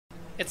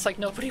It's like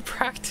nobody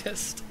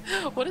practiced.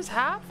 What is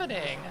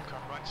happening?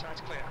 Right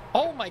side's clear.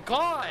 Oh my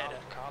god!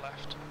 Car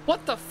left.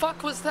 What the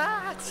fuck was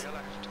that? Clear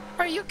left.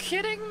 Are you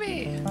kidding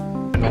me?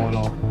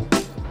 No.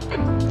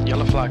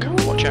 Yellow flag.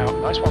 Watch out.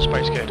 Nice one,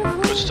 Space Kid.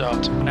 Good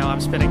start. Now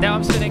I'm spinning. Now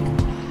I'm spinning.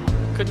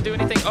 Couldn't do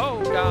anything.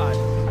 Oh god.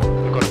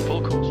 We've got a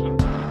full course.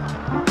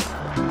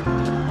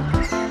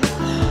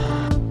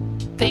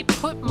 They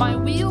put my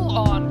wheel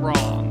on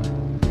wrong.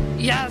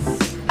 Yes.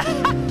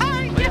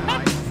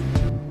 Yes.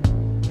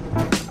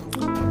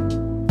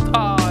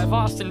 Oh, I've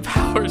Austin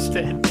Powers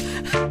did.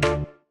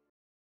 Green,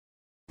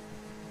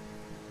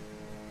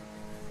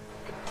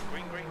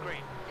 green,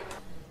 green.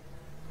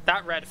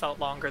 That red felt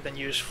longer than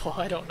usual.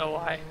 I don't know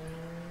why.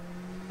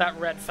 That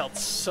red felt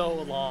so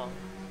long.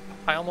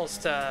 I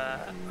almost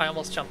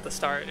jumped the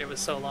start. It was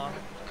so long.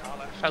 Car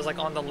left. I was like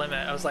on the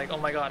limit. I was like, oh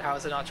my god, how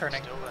is it not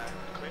turning? Still there.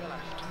 Clear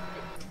left.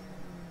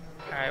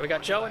 Alright, we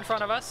got Joe in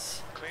front of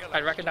us. Clear left.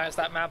 I'd recognize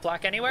that matte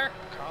black anywhere.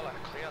 Car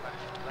left. Clear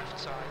left. Left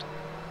side.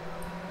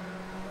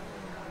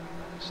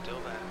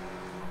 Still there.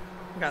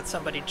 We got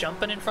somebody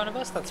jumping in front of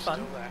us. That's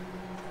fun. Still there.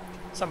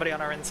 Somebody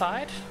on our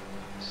inside.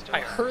 Still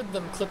I there. heard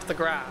them clip the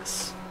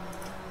grass.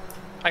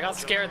 I got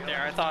scared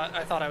there. I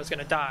thought I was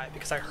gonna die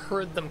because I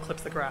heard them clip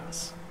the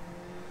grass.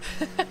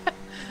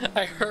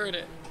 I heard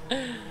it.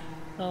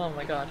 Oh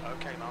my god.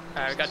 Okay, Mark.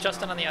 Alright, we got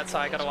Justin on the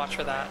outside. Gotta watch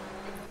for that.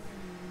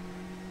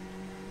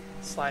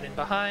 Slide in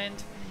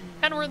behind.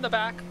 And we're in the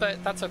back,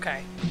 but that's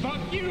okay.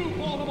 Fuck you,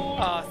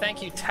 Baltimore!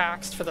 Thank you,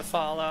 Taxed, for the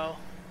follow.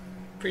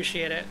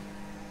 Appreciate it.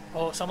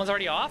 Oh, someone's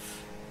already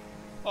off?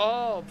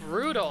 Oh,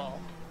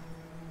 brutal.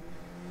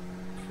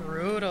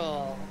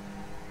 Brutal.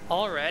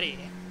 Already.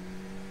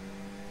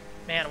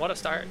 Man, what a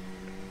start.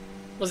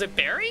 Was it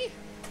Barry?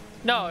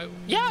 No,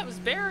 yeah, it was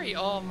Barry.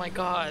 Oh my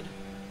god.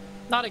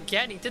 Not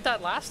again. He did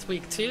that last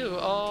week too.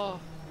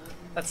 Oh,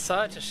 that's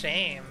such a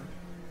shame.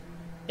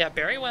 Yeah,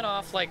 Barry went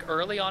off like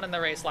early on in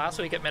the race last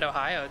week at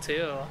Mid-Ohio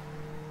too.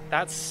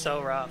 That's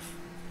so rough.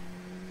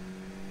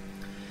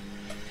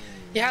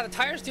 Yeah, the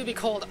tires do be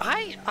cold.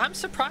 I'm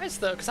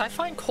surprised though, because I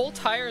find cold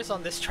tires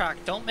on this track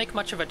don't make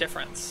much of a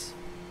difference.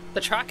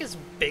 The track is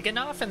big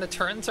enough and the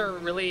turns are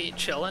really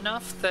chill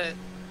enough that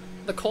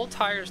the cold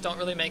tires don't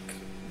really make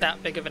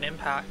that big of an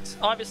impact.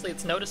 Obviously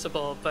it's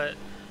noticeable, but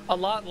a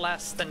lot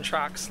less than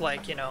tracks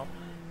like, you know,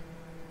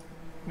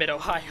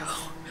 Mid-Ohio,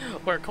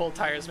 where cold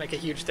tires make a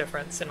huge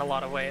difference in a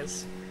lot of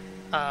ways.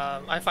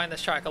 I find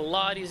this track a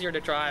lot easier to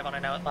drive on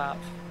an out lap,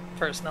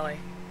 personally.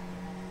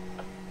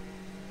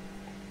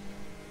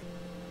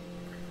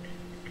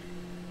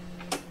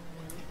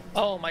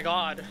 Oh my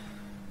god.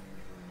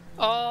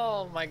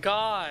 Oh my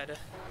god.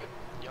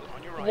 Yellow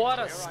on your right. What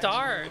a Clear right.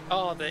 start!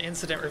 Oh, the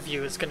incident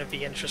review is going to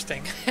be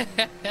interesting.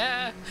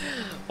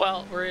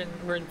 Well, we're in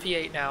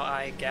P8 now,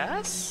 I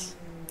guess.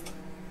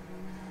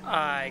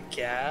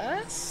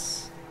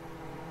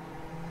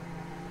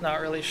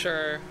 Not really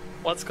sure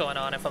what's going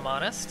on, if I'm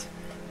honest.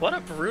 What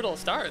a brutal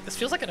start. This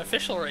feels like an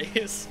official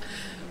race.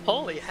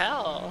 Holy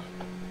hell.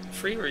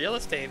 Free real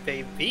estate,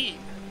 baby.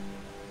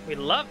 We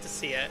love to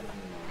see it.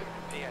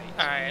 P8.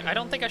 Alright, I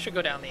don't think I should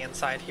go down the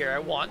inside here. I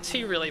want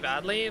to really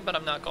badly, but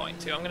I'm not going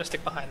to. I'm going to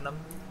stick behind them.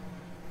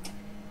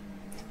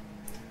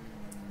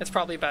 It's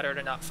probably better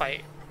to not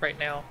fight right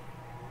now.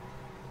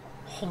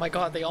 Oh my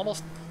god, they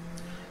almost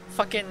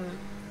fucking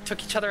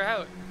took each other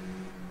out.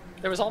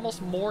 There was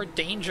almost more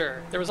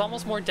danger. There was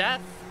almost more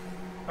death.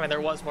 I mean,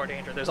 there was more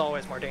danger. There's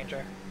always more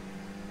danger.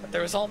 But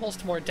there was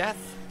almost more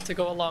death to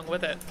go along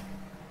with it.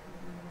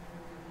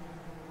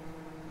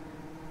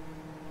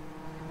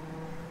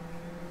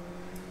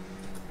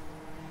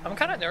 I'm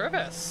kind of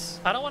nervous.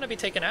 I don't want to be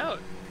taken out.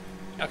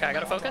 Okay, I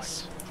gotta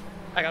focus.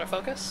 I gotta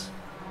focus.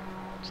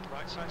 The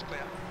right side's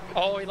clear.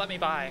 Oh, he let me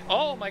by.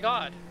 Oh my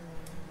god.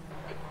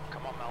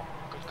 Come on, Mel.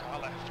 Good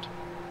car left.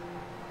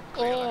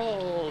 Clear left.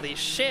 Holy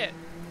shit.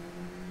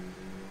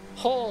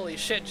 Holy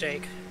shit,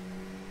 Jake.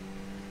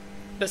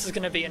 This is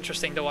gonna be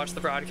interesting to watch the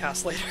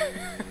broadcast later.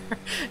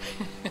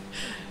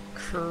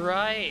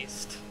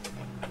 Christ.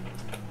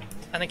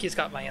 I think he's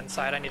got my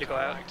inside. I need to go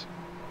out. Right.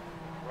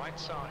 Right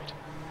side.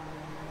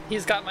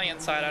 He's got my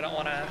inside. I don't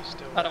wanna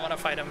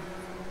fight him.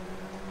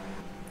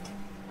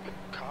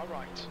 Car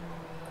right.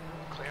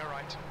 Clear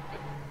right.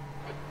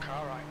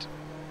 Car right.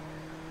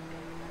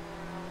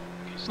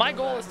 My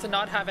goal is to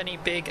not have any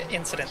big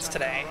incidents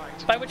today,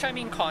 by which I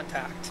mean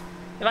contact.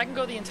 If I can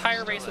go the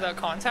entire race without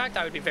contact,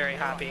 I would be very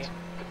happy.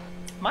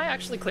 Am I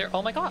actually clear?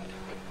 Oh my god.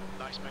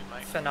 Nice move,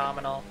 mate.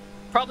 Phenomenal.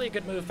 Probably a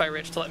good move by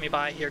Rich to let me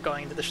by here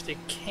going into the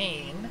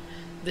chicane.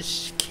 The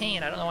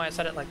chicane, I don't know why I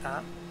said it like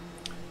that.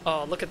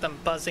 Oh, look at them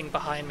buzzing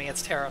behind me.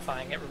 It's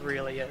terrifying. It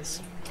really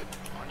is.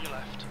 On your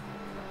left.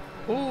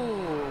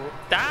 Ooh,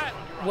 that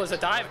was a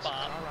dive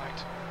bomb. Car right.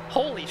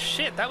 Holy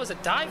shit, that was a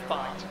dive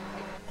bomb.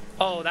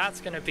 Oh, that's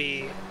gonna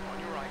be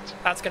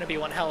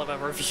one hell of a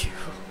review.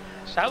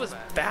 That was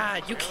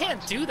bad. You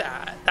can't do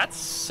that. That's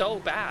so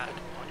bad.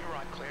 On your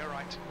right, clear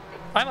right.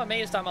 I'm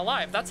amazed I'm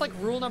alive. That's like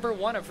rule number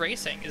 1 of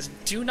racing, is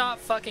do not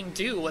fucking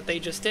do what they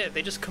just did.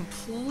 They just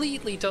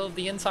completely dove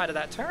the inside of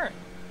that turn.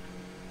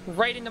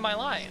 Right into my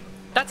line.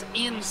 That's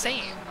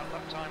insane. That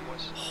lap time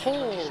was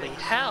Holy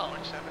hell.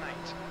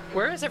 2:26.78.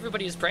 Where is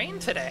everybody's brain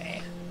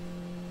today?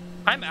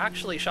 I'm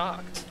actually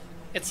shocked.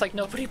 It's like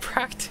nobody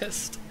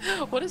practiced.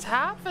 What is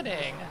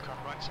happening? Car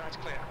right side's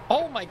clear.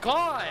 Oh my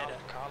god!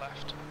 Car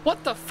left.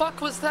 What the fuck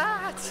was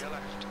that? Clear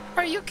left.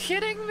 Are you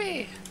kidding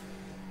me?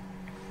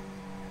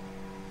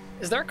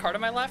 Is there a car to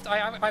my left?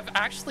 I've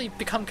actually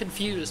become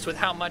confused with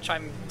how much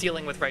I'm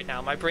dealing with right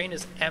now. My brain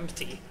is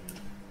empty.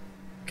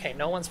 Okay,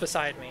 no one's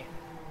beside me.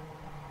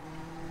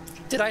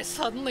 Did I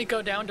suddenly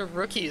go down to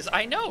rookies?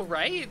 I know,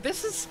 right?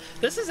 This is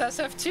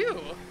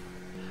SF2.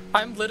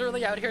 I'm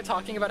literally out here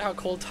talking about how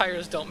cold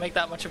tires don't make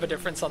that much of a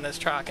difference on this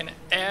track, and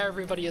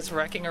everybody is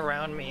wrecking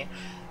around me.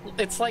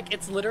 It's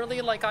literally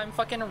like I'm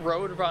fucking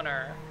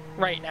Roadrunner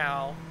right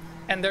now,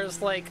 and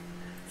there's like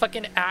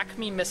fucking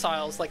Acme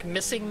missiles like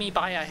missing me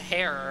by a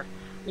hair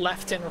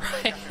left and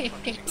right.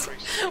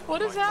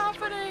 What is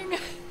happening?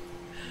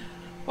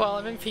 Well,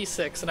 I'm in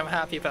P6 and I'm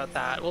happy about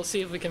that. We'll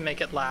see if we can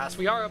make it last.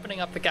 We are opening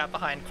up the gap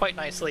behind quite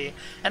nicely,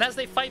 and as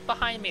they fight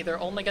behind me, they're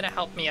only going to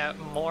help me out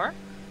more.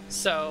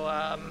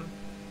 So,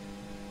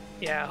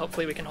 yeah,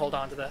 hopefully we can hold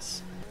on to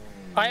this.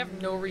 I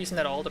have no reason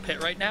at all to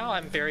pit right now.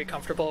 I'm very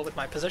comfortable with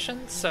my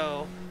position,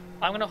 so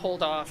I'm going to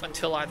hold off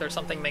until either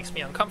something makes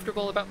me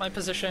uncomfortable about my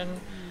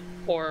position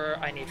or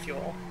I need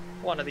fuel.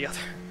 One or the other.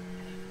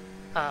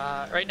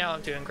 Right now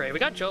I'm doing great. We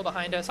got Joe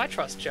behind us. I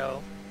trust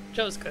Joe.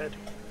 Joe's good.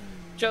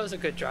 Joe's a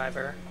good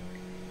driver.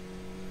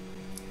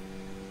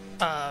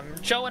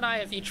 Joe and I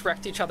have each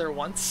wrecked each other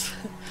once.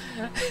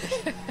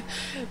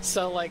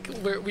 So like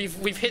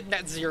we've hit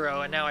net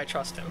zero and now I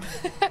trust him.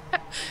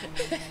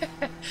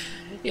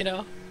 You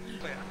know?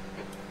 Clear.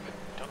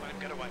 Don't let him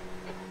get away.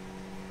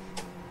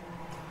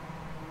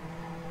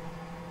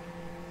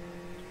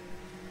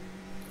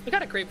 We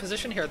got a great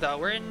position here though.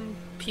 We're in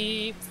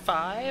P5,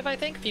 I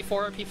think? P4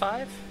 or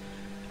P5?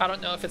 I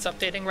don't know if it's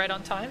updating right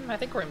on time. I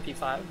think we're in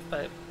P5,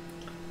 but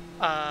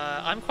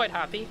I'm quite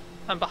happy.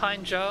 I'm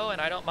behind Joe, and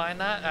I don't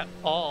mind that at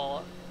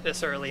all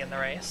this early in the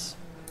race.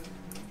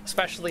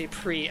 Especially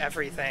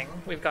pre-everything.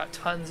 We've got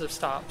tons of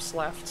stops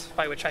left,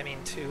 by which I mean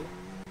 2.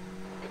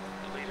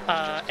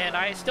 And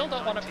I still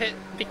don't want to pit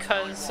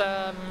because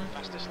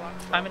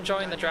I'm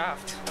enjoying the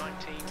draft.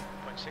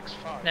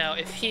 19.65. Now,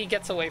 if he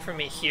gets away from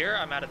me here,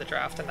 I'm out of the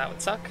draft, and that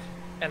would suck.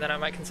 And then I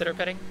might consider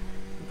pitting.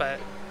 But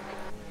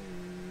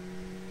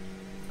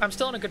I'm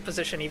still in a good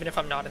position, even if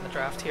I'm not in the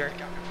draft here. The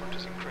gap in front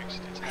has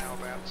increased. It's now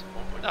about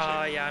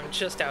 1.2. Yeah, I'm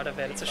just out of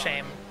it. It's a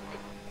shame.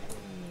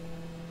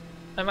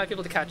 I might be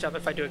able to catch up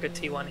if I do a good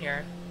T1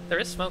 here. There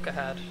is smoke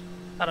ahead.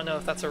 I don't know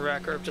if that's a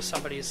wreck or if just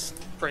somebody's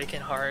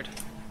braking hard.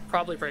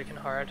 Probably braking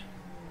hard.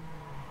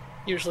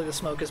 Usually the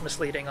smoke is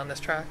misleading on this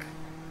track.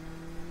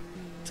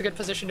 It's a good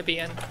position to be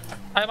in.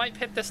 I might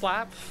pit this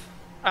lap.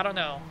 I don't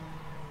know.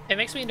 It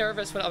makes me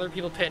nervous when other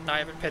people pit and I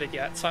haven't pitted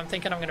yet, so I'm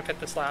thinking I'm going to pit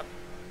this lap.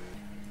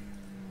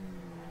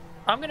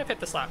 I'm going to pit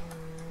this lap.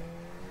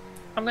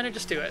 I'm going to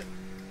just do it.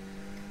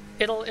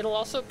 It'll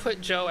also put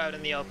Joe out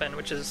in the open,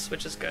 which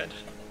is good.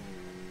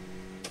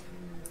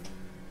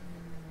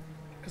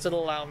 Because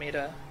it'll allow me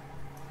to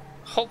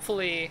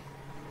hopefully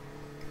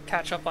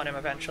catch up on him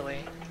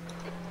eventually.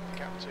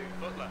 Gap to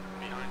Butler.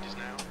 Behind is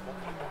now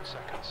 1.1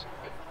 seconds.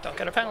 Don't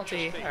get a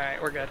penalty.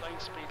 Alright, we're good. Lane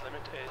speed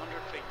limit is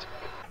 100 feet.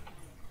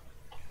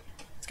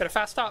 Let's get a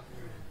fast stop.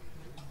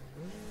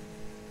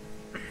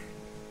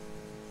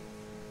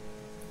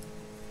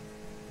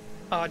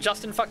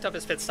 Justin fucked up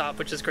his pit stop,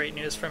 which is great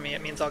news for me.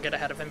 It means I'll get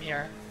ahead of him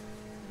here.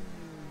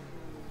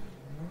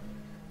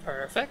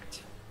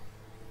 Perfect.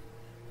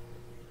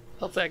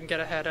 Hopefully I can get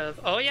ahead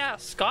of... Oh yeah,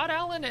 Scott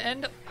Allen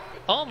and...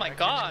 Oh my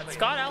god,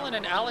 Scott Allen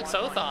and Alex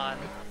Othon.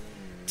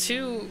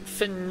 2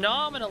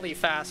 phenomenally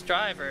fast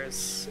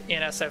drivers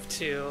in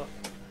SF2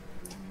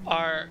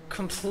 are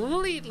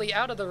completely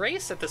out of the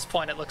race at this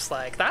point, it looks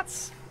like.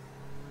 That's...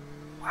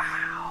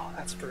 Wow,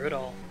 that's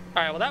brutal.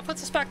 Alright, well that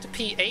puts us back to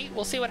P8.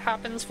 We'll see what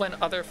happens when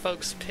other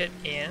folks pit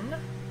in.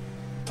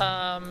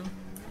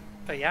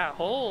 But yeah,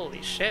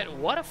 holy shit,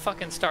 what a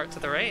fucking start to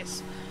the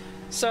race.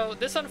 So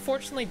this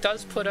unfortunately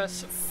does put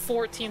us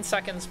 14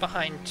 seconds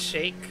behind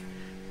Jake.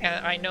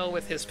 And I know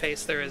with his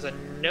pace there is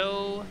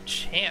no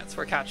chance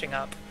we're catching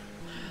up.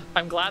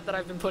 I'm glad that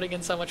I've been putting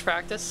in so much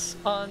practice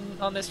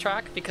on this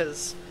track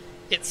because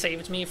it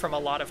saved me from a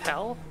lot of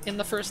hell in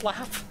the first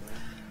lap.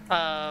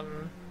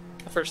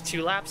 The first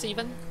 2 laps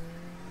even.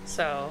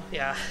 So,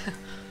 yeah.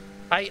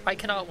 I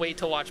cannot wait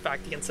to watch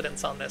back the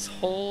incidents on this.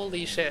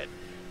 Holy shit.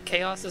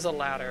 Chaos is a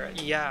ladder.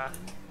 Yeah.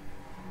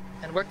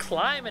 And we're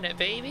climbing it,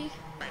 baby.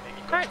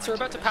 Alright, so we're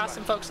about to pass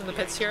some folks in the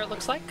pits here, it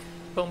looks like.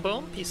 Boom,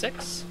 boom,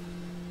 P6.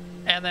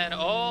 And then,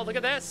 oh, look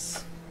at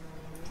this.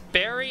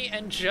 Barry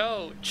and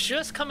Joe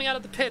just coming out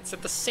of the pits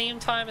at the same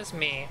time as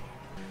me.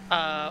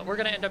 We're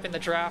going to end up in the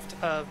draft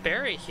of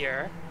Barry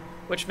here,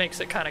 which makes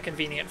it kind of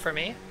convenient for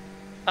me.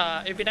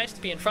 It'd be nice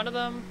to be in front of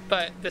them,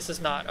 but this is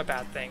not a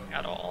bad thing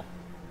at all.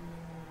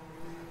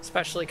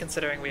 Especially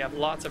considering we have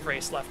lots of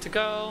race left to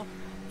go.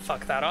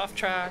 Fuck that off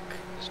track.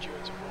 The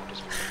stewards have warned us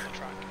to keep the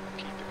track and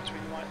keep it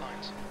between the white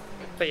lines.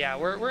 But yeah,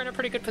 we're in a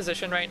pretty good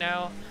position right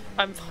now.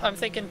 I'm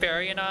thinking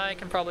Barry and I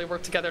can probably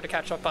work together to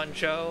catch up on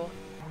Joe,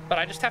 but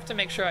I just have to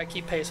make sure I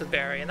keep pace with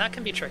Barry, and that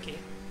can be tricky.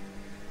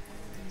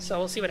 So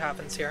we'll see what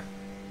happens here.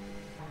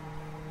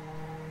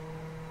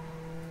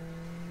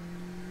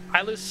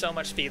 I lose so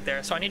much speed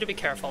there, so I need to be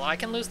careful. I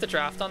can lose the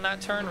draft on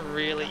that turn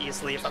really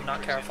easily if I'm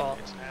not careful,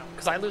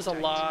 because I lose a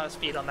lot of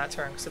speed on that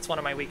turn, because it's one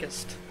of my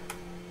weakest,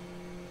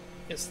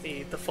 is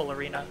the full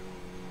arena.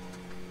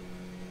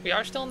 We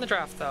are still in the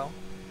draft, though.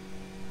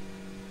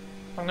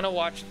 I'm gonna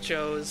watch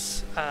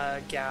Joe's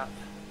gap.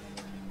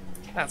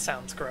 That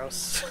sounds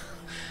gross.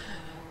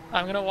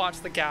 I'm gonna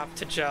watch the gap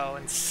to Joe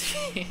and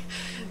see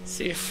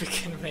if we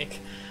can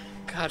make...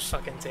 God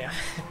fucking damn it.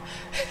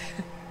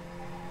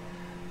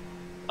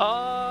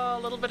 Oh,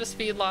 a little bit of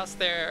speed loss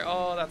there.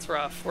 Oh, that's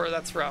rough.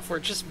 That's rough. We're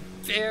just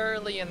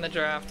barely in the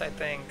draft, I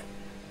think.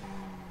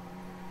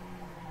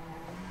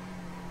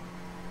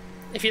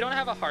 If you don't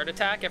have a heart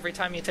attack every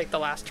time you take the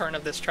last turn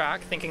of this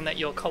track, thinking that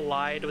you'll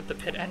collide with the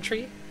pit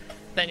entry,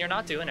 then you're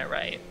not doing it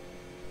right.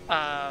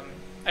 I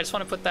just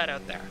want to put that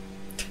out there.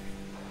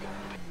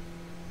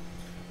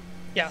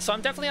 Yeah, so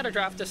I'm definitely out of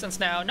draft distance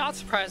now. Not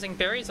surprising,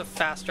 Barry's a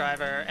fast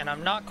driver, and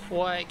I'm not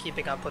quite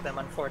keeping up with him,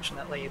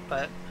 unfortunately,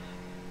 but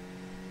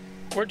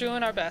we're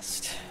doing our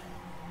best.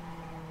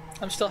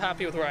 I'm still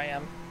happy with where I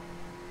am,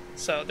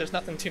 so there's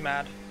nothing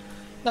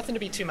to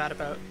be too mad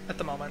about at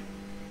the moment.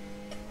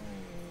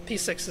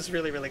 P6 is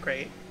really, really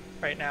great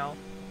right now.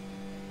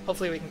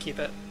 Hopefully we can keep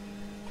it.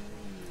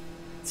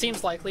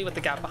 Seems likely with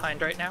the gap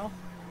behind right now.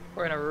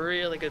 We're in a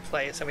really good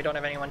place and we don't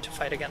have anyone to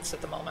fight against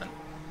at the moment.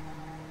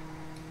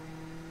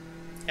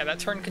 Yeah, that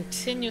turn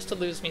continues to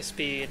lose me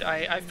speed.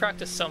 I've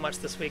practiced so much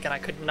this week and I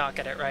could not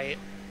get it right.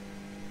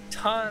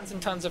 Tons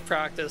and tons of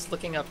practice,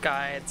 looking up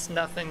guides.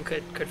 Nothing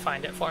could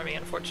find it for me,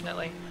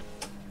 unfortunately.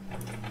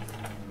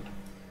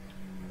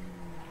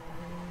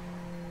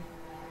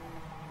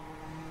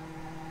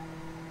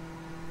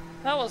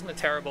 That wasn't a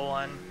terrible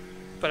one,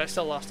 but I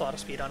still lost a lot of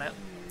speed on it.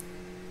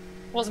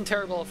 It wasn't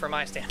terrible for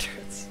my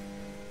standards.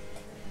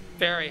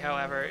 Barry,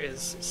 however,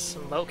 is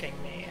smoking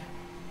me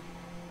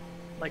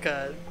like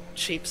a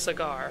cheap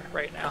cigar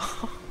right now.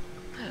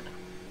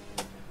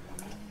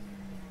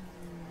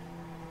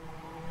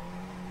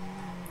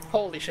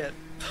 Holy shit.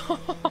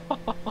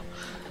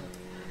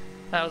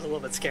 That was a little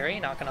bit scary,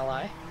 not gonna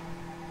lie.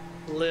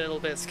 A little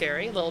bit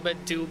scary, a little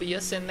bit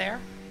dubious in there.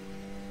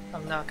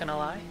 I'm not gonna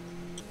lie.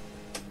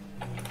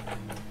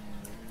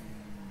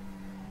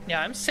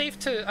 Yeah, I'm safe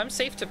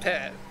to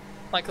pit.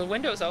 Like, the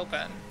window's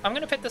open. I'm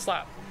gonna pit this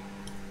lap.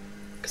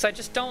 Because I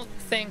just don't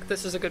think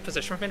this is a good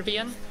position for me to be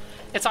in.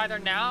 It's either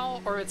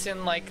now or it's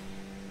in like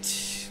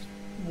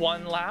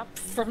 1 lap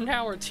from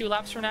now or 2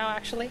 laps from now,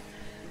 actually.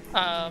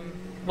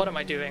 What am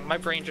I doing? My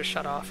brain just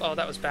shut off. Oh,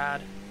 that was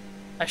bad.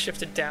 I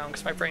shifted down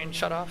because my brain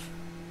shut off.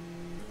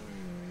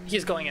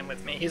 He's going in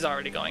with me. He's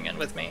already going in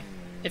with me.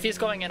 If he's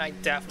going in, I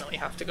definitely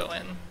have to go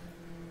in.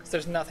 Because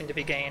there's nothing to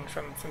be gained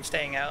from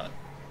staying out.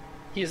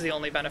 He's the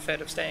only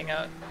benefit of staying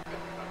out.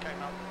 Okay,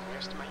 Mal, we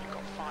estimate you've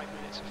got 5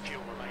 minutes of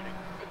fuel remaining.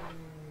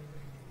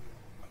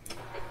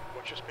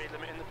 What's your speed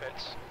limit in the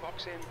pits?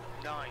 Box in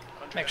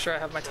 900. Make sure I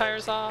have my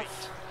tires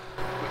off.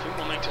 We think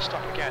we'll need to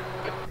stop again.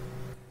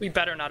 We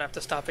better not have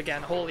to stop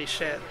again. Holy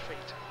shit.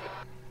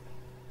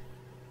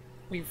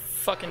 We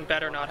fucking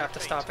better not have to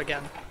stop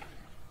again.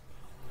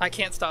 I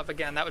can't stop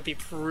again. That would be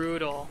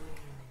brutal.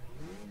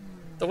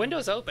 The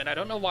window's open. I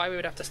don't know why we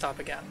would have to stop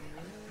again.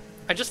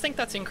 I just think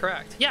that's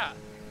incorrect. Yeah.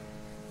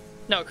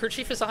 No, crew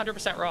chief is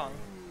 100% wrong.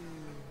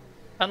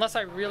 Unless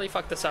I really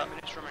fuck this up. 10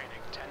 minutes remaining.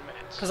 10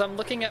 minutes. Because I'm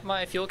looking at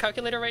my fuel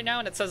calculator right now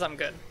and it says I'm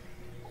good.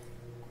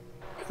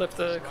 Flip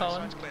the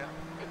column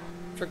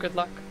for good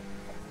luck.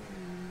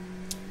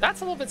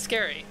 That's a little bit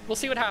scary. We'll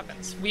see what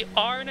happens. We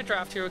are in a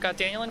draft here. We've got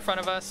Daniel in front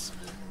of us,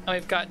 and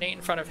we've got Nate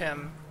in front of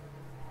him.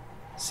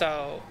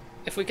 So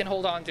if we can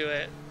hold on to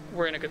it,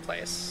 we're in a good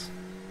place.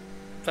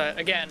 But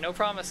again, no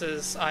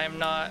promises. I am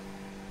not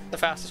the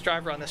fastest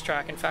driver on this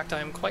track. In fact, I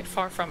am quite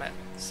far from it.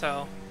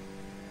 So,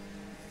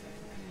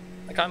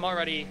 like, I'm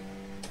already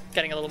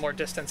getting a little more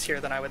distance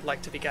here than I would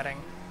like to be getting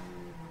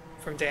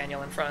from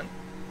Daniel in front.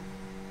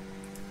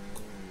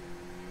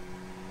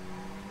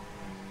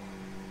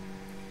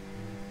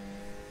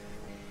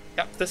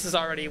 Yep, this is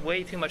already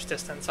way too much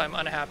distance. I'm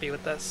unhappy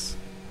with this.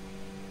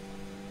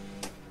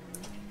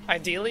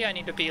 Ideally, I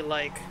need to be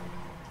like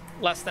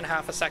less than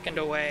half a second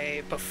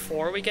away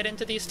before we get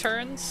into these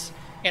turns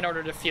in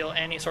order to feel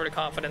any sort of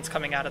confidence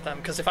coming out of them.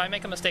 Because if I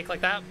make a mistake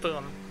like that,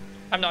 boom,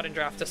 I'm not in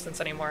draft distance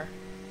anymore.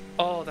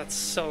 Oh, that's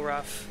so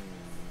rough.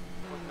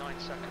 9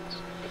 seconds.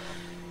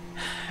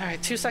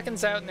 Alright, 2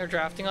 seconds out and they're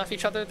drafting off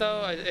each other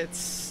though.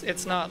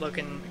 It's not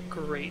looking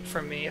great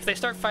for me. If they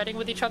start fighting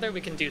with each other, we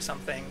can do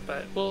something,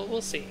 but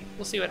we'll see.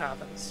 We'll see what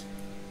happens.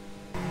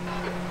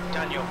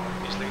 Daniel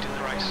is leading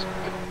the race.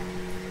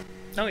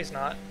 No, he's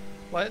not.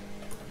 What?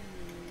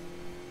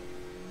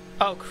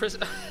 Oh,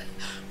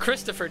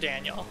 Christopher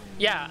Daniel.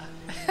 Yeah.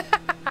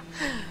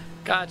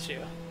 Got you.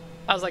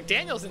 I was like,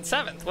 Daniel's in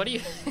 7th. What are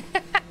you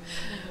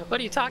what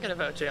are you talking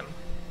about, Jim?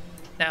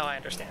 Now I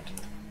understand.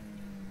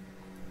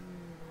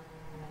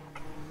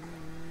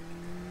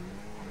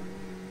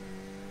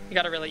 You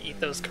gotta really eat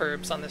those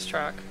curbs on this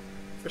track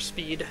for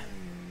speed.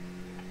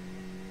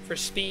 For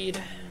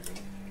speed.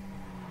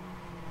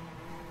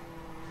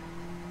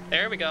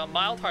 There we go,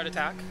 mild heart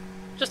attack.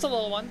 Just a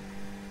little one.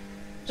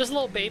 Just a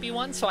little baby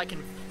one so I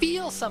can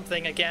feel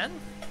something again.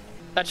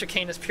 That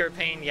chicane is pure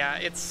pain, yeah,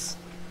 it's,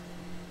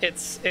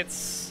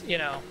 you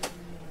know,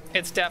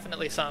 it's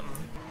definitely something.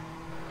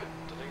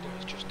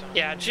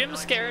 Yeah, Jim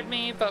scared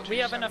me, but we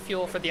have enough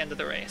fuel for the end of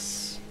the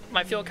race.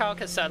 My fuel calc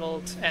has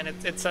settled, and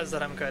it says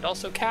that I'm good.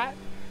 Also, Cat,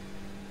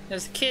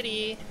 there's a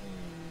kitty.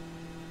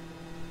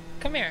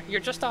 Come here,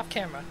 you're just off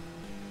camera.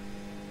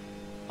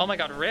 Oh my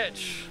god,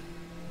 Rich.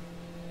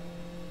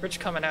 Rich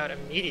coming out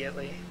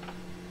immediately.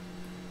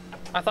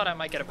 I thought I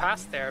might get a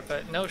pass there,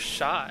 but no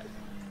shot.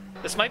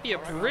 This might be a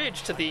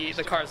bridge to the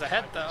cars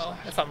ahead, though,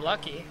 if I'm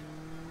lucky.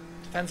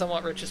 Depends on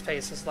what Rich's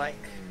pace is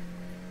like.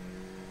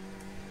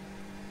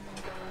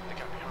 The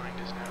gap behind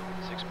is now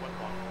 6.1.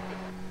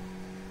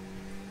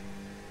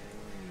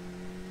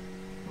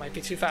 Might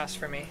be too fast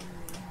for me.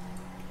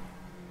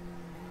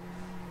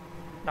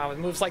 Not with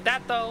moves like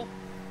that, though.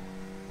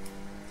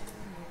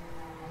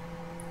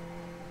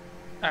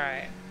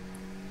 Alright.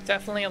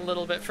 Definitely a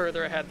little bit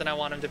further ahead than I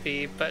want him to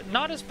be, but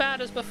not as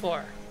bad as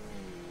before.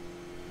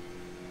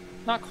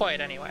 Not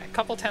quite, anyway. A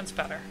couple tenths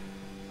better.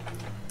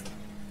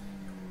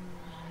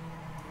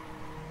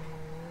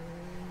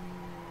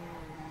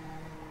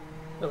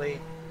 Really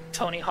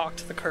Tony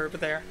Hawked the curb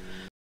there.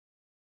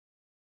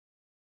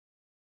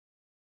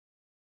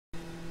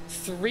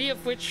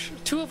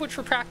 Two of which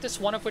were practice,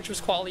 one of which was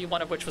quali,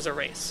 one of which was a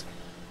race.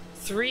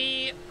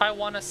 3, I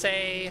want to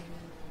say,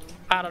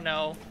 I don't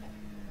know,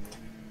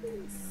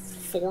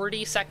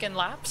 40-second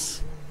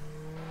laps?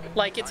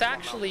 Like, it's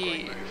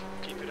actually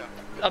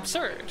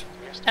absurd.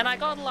 And I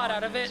got a lot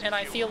out of it, and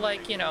I feel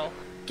like, you know,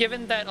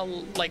 given that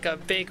a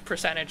big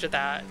percentage of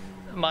that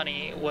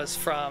money was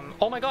from...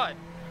 Oh my god!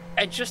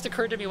 It just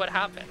occurred to me what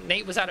happened.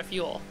 Nate was out of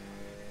fuel.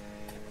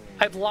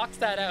 I blocked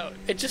that out.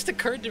 It just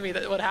occurred to me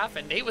that what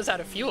happened. Nate was out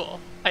of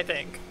fuel, I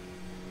think.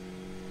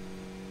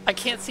 I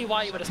can't see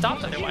why you would have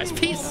stopped otherwise.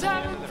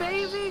 P7,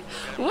 baby!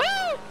 Woo!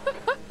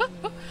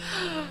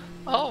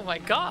 Oh my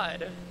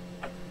god.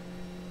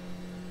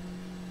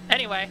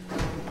 Anyway.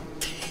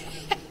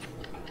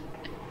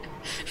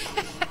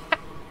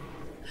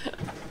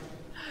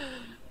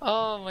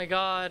 Oh my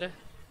god.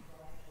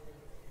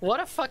 What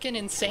a fucking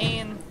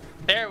insane...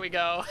 There we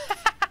go.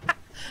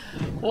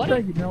 What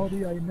Thank you,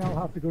 Melody. I now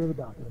have to go to the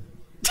bathroom.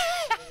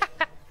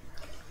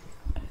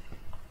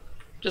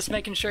 Just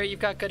making sure you've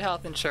got good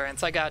health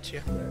insurance. I got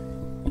you.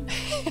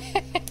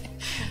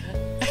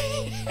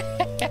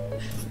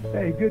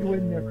 Hey, good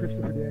win there,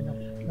 Christopher Daniel.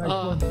 Nice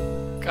one.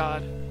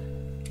 God.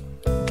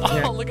 Oh,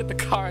 yeah. Look at the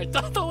car.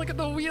 Don't look at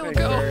the wheel hey,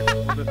 go.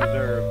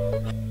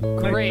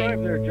 Great, nice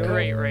drive there, Joe.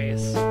 Great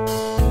race.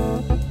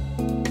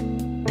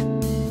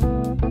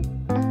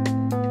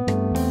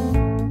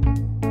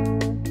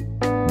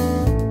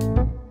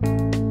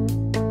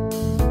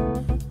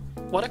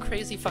 What a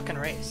crazy fucking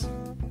race.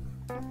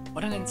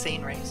 What an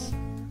insane race.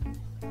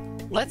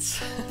 Let's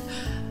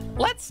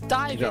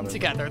dive in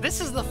together. This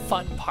is the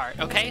fun part,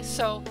 okay?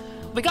 So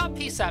we got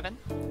P7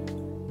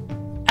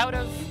 out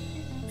of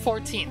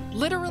 14.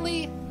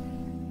 Literally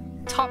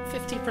top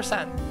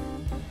 50%.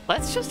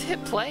 Let's just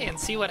hit play and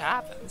see what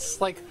happens.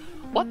 Like,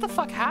 what the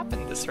fuck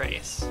happened this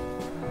race?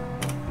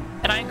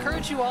 And I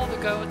encourage you all to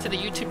go to the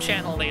YouTube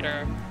channel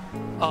later.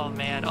 Oh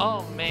man,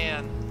 oh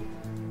man.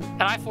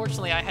 And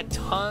fortunately I had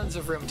tons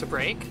of room to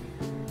brake.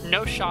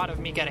 No shot of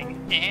me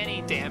getting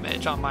any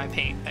damage on my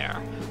paint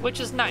there, which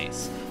is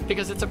nice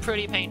because it's a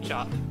pretty paint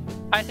job.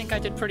 I think I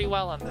did pretty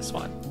well on this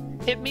one.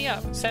 Hit me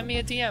up, send me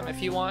a DM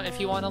if you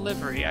want a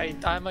livery.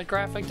 I'm a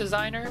graphic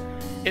designer.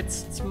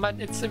 It's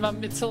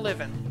a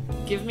living.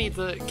 Give me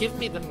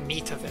the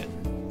meat of it.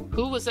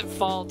 Who was at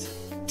fault?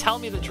 Tell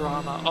me the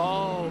drama.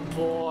 Oh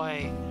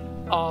boy.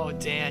 Oh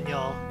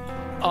Daniel.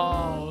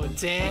 Oh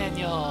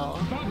Daniel.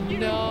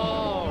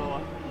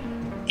 No.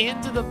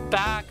 Into the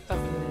back of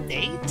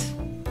Nate?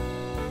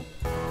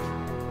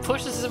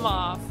 Pushes him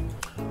off.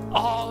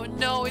 Oh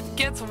no, it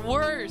gets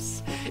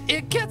worse.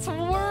 It gets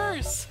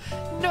worse.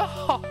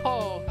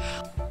 No.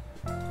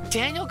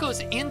 Daniel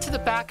goes into the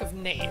back of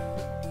Nate.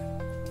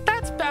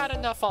 That's bad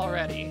enough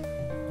already.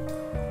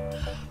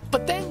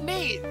 But then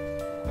Nate,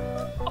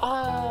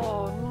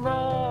 oh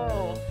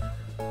no,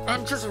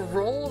 and just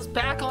rolls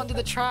back onto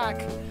the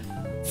track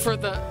for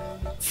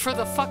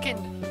the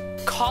fucking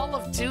Call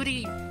of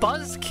Duty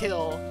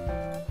buzzkill,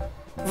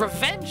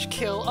 revenge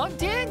kill on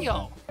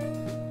Daniel.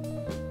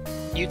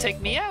 You take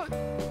me out.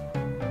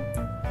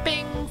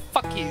 Bing,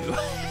 fuck you.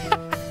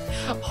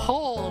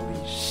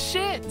 Holy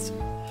shit.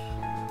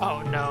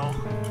 Oh no.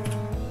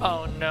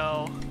 Oh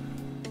no.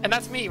 And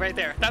that's me right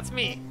there. That's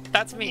me.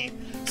 That's me.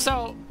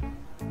 So,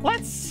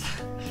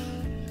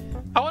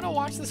 I want to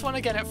watch this one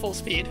again at full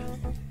speed.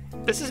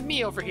 This is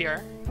me over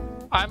here.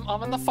 I'm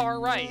on the far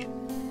right.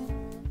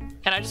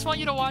 And I just want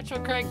you to watch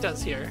what Craig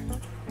does here.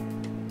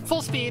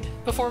 Full speed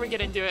before we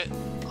get into it.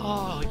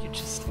 Oh,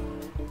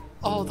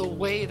 oh, the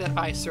way that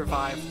I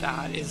survived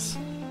that is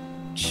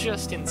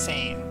just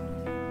insane.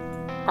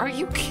 Are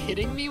you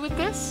kidding me with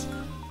this?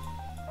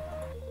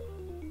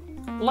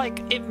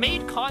 Like, it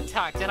made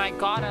contact and I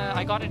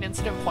got an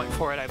incident point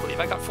for it, I believe.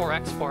 I got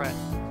 4x for it.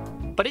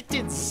 But it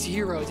did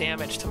 0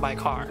 damage to my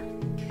car.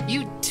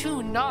 You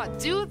do not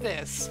do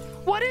this!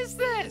 What is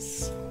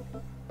this?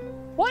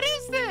 What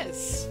is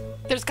this?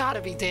 There's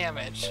gotta be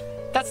damage.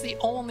 That's the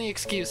only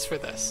excuse for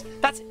this.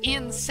 That's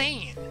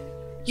insane.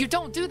 You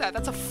don't do that.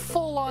 That's a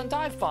full-on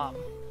dive bomb.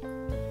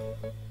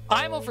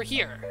 I'm over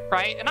here,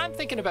 right? And I'm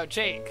thinking about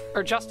Jake,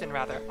 or Justin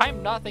rather.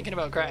 I'm not thinking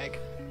about Greg.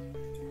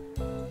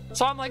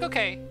 So I'm like,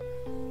 okay,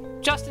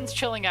 Justin's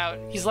chilling out.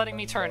 He's letting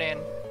me turn in.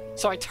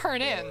 So I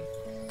turn in,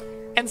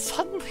 and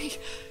suddenly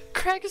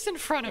Greg is in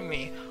front of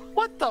me.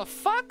 What the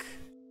fuck?